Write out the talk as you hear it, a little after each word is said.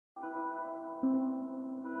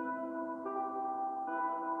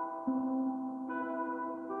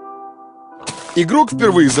Игрок,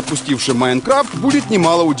 впервые запустивший Майнкрафт, будет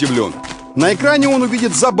немало удивлен. На экране он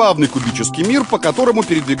увидит забавный кубический мир, по которому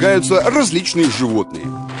передвигаются различные животные.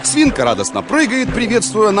 Свинка радостно прыгает,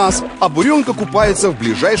 приветствуя нас, а буренка купается в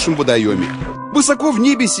ближайшем водоеме. Высоко в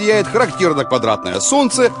небе сияет характерно квадратное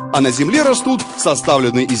солнце, а на земле растут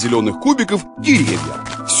составленные из зеленых кубиков деревья.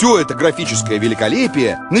 Все это графическое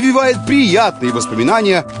великолепие навевает приятные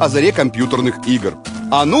воспоминания о заре компьютерных игр.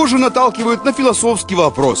 Оно же наталкивает на философский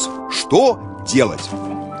вопрос: что делать?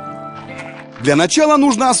 Для начала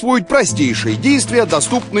нужно освоить простейшие действия,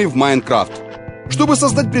 доступные в Майнкрафт. Чтобы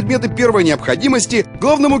создать предметы первой необходимости,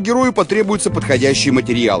 главному герою потребуются подходящие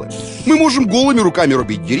материалы. Мы можем голыми руками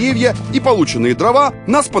рубить деревья, и полученные дрова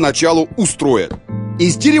нас поначалу устроят.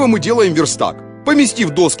 Из дерева мы делаем верстак. Поместив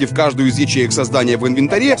доски в каждую из ячеек создания в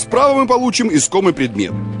инвентаре, справа мы получим искомый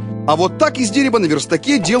предмет. А вот так из дерева на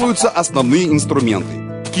верстаке делаются основные инструменты: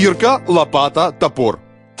 кирка, лопата, топор.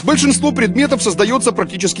 Большинство предметов создается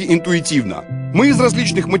практически интуитивно. Мы из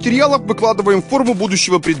различных материалов выкладываем форму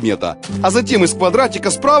будущего предмета, а затем из квадратика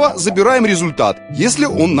справа забираем результат, если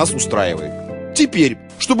он нас устраивает. Теперь,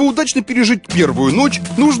 чтобы удачно пережить первую ночь,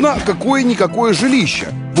 нужно какое-никакое жилище.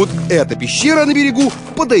 Вот эта пещера на берегу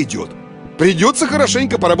подойдет. Придется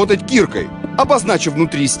хорошенько поработать киркой, обозначив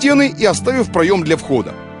внутри стены и оставив проем для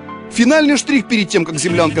входа. Финальный штрих перед тем, как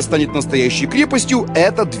землянка станет настоящей крепостью,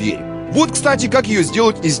 это дверь. Вот, кстати, как ее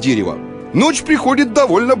сделать из дерева. Ночь приходит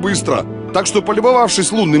довольно быстро, так что,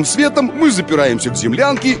 полюбовавшись лунным светом, мы запираемся к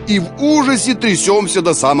землянке и в ужасе трясемся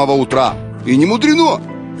до самого утра. И не мудрено,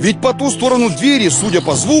 ведь по ту сторону двери, судя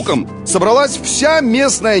по звукам, собралась вся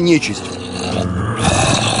местная нечисть.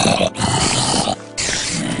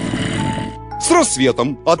 С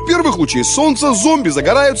рассветом от первых лучей солнца зомби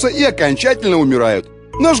загораются и окончательно умирают.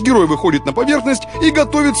 Наш герой выходит на поверхность и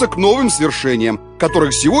готовится к новым свершениям,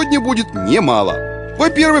 которых сегодня будет немало.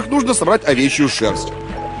 Во-первых, нужно собрать овечью шерсть.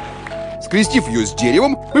 Скрестив ее с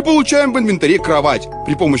деревом, мы получаем в инвентаре кровать,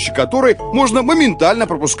 при помощи которой можно моментально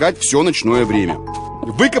пропускать все ночное время.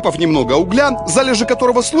 Выкопав немного угля, залежи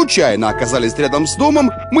которого случайно оказались рядом с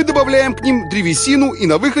домом, мы добавляем к ним древесину и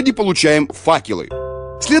на выходе получаем факелы.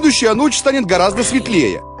 Следующая ночь станет гораздо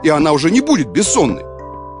светлее, и она уже не будет бессонной.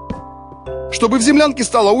 Чтобы в землянке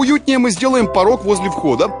стало уютнее, мы сделаем порог возле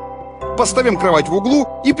входа, поставим кровать в углу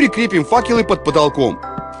и прикрепим факелы под потолком.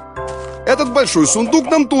 Этот большой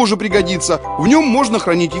сундук нам тоже пригодится. В нем можно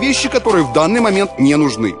хранить вещи, которые в данный момент не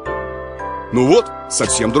нужны. Ну вот,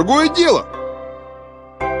 совсем другое дело.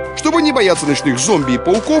 Чтобы не бояться ночных зомби и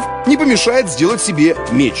пауков, не помешает сделать себе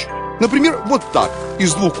меч. Например, вот так,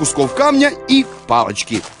 из 2 кусков камня и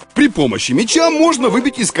палочки. При помощи меча можно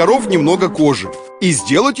выбить из коров немного кожи и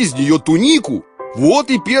сделать из нее тунику. Вот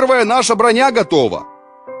и первая наша броня готова.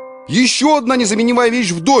 Еще одна незаменимая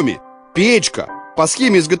вещь в доме – печка. По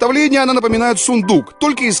схеме изготовления она напоминает сундук,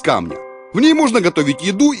 только из камня. В ней можно готовить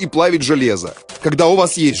еду и плавить железо. Когда у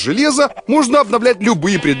вас есть железо, можно обновлять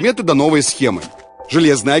любые предметы до новой схемы.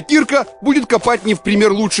 Железная кирка будет копать не в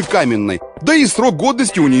пример лучше каменной, да и срок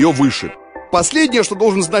годности у нее выше. Последнее, что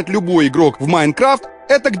должен знать любой игрок в Майнкрафт,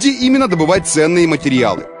 это где именно добывать ценные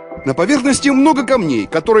материалы. На поверхности много камней,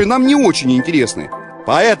 которые нам не очень интересны.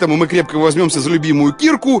 Поэтому мы крепко возьмемся за любимую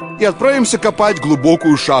кирку и отправимся копать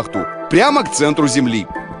глубокую шахту, прямо к центру земли.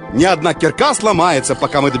 Ни одна кирка сломается,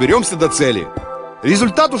 пока мы доберемся до цели.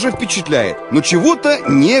 Результат уже впечатляет, но чего-то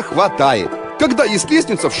не хватает. Когда есть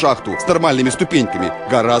лестница в шахту с нормальными ступеньками,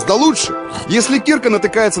 гораздо лучше. Если кирка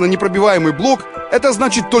натыкается на непробиваемый блок, это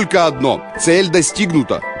значит только одно – цель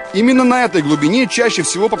достигнута. Именно на этой глубине чаще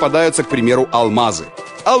всего попадаются, к примеру, алмазы.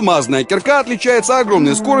 Алмазная кирка отличается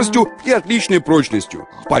огромной скоростью и отличной прочностью.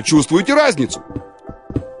 Почувствуйте разницу.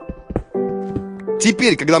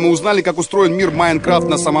 Теперь, когда мы узнали, как устроен мир Майнкрафт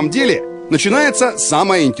на самом деле, начинается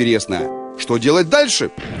самое интересное. Что делать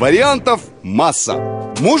дальше? Вариантов масса.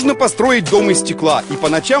 Можно построить дом из стекла и по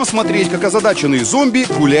ночам смотреть, как озадаченные зомби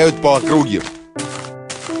гуляют по округе.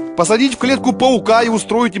 Посадить в клетку паука и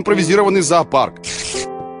устроить импровизированный зоопарк.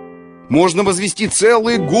 Можно возвести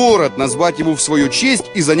целый город, назвать его в свою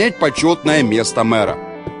честь и занять почетное место мэра.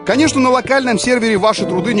 Конечно, на локальном сервере ваши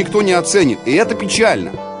труды никто не оценит, и это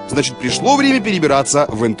печально. Значит, пришло время перебираться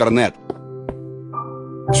в интернет.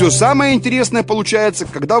 Все самое интересное получается,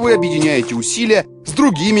 когда вы объединяете усилия с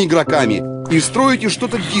другими игроками и строите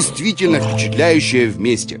что-то действительно впечатляющее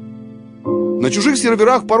вместе. На чужих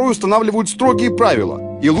серверах порой устанавливают строгие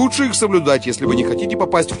правила, и лучше их соблюдать, если вы не хотите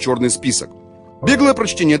попасть в черный список. Беглое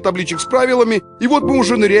прочтение табличек с правилами, и вот мы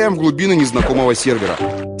уже ныряем в глубины незнакомого сервера.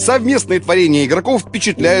 Совместные творения игроков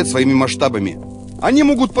впечатляют своими масштабами. Они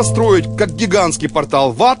могут построить как гигантский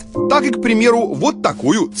портал в ад, так и, к примеру, вот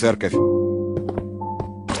такую церковь.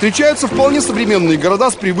 Встречаются вполне современные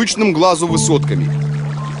города с привычным глазу высотками.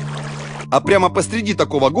 А прямо посреди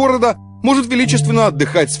такого города может величественно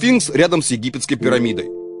отдыхать сфинкс рядом с египетской пирамидой.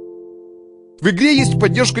 В игре есть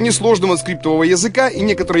поддержка несложного скриптового языка, и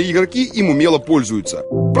некоторые игроки им умело пользуются.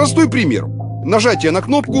 Простой пример. Нажатие на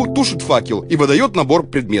кнопку тушит факел и выдает набор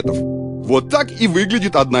предметов. Вот так и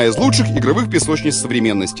выглядит одна из лучших игровых песочниц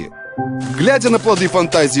современности. Глядя на плоды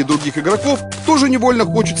фантазии других игроков, тоже невольно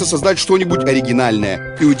хочется создать что-нибудь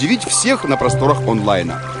оригинальное и удивить всех на просторах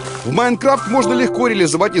онлайна. В Майнкрафт можно легко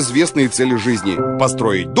реализовать известные цели жизни –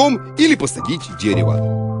 построить дом или посадить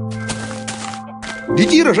дерево.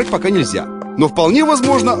 Детей рожать пока нельзя, но вполне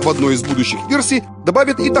возможно, в одной из будущих версий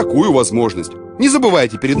добавят и такую возможность. Не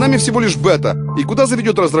забывайте, перед нами всего лишь бета, и куда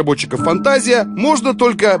заведет разработчиков фантазия, можно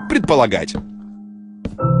только предполагать.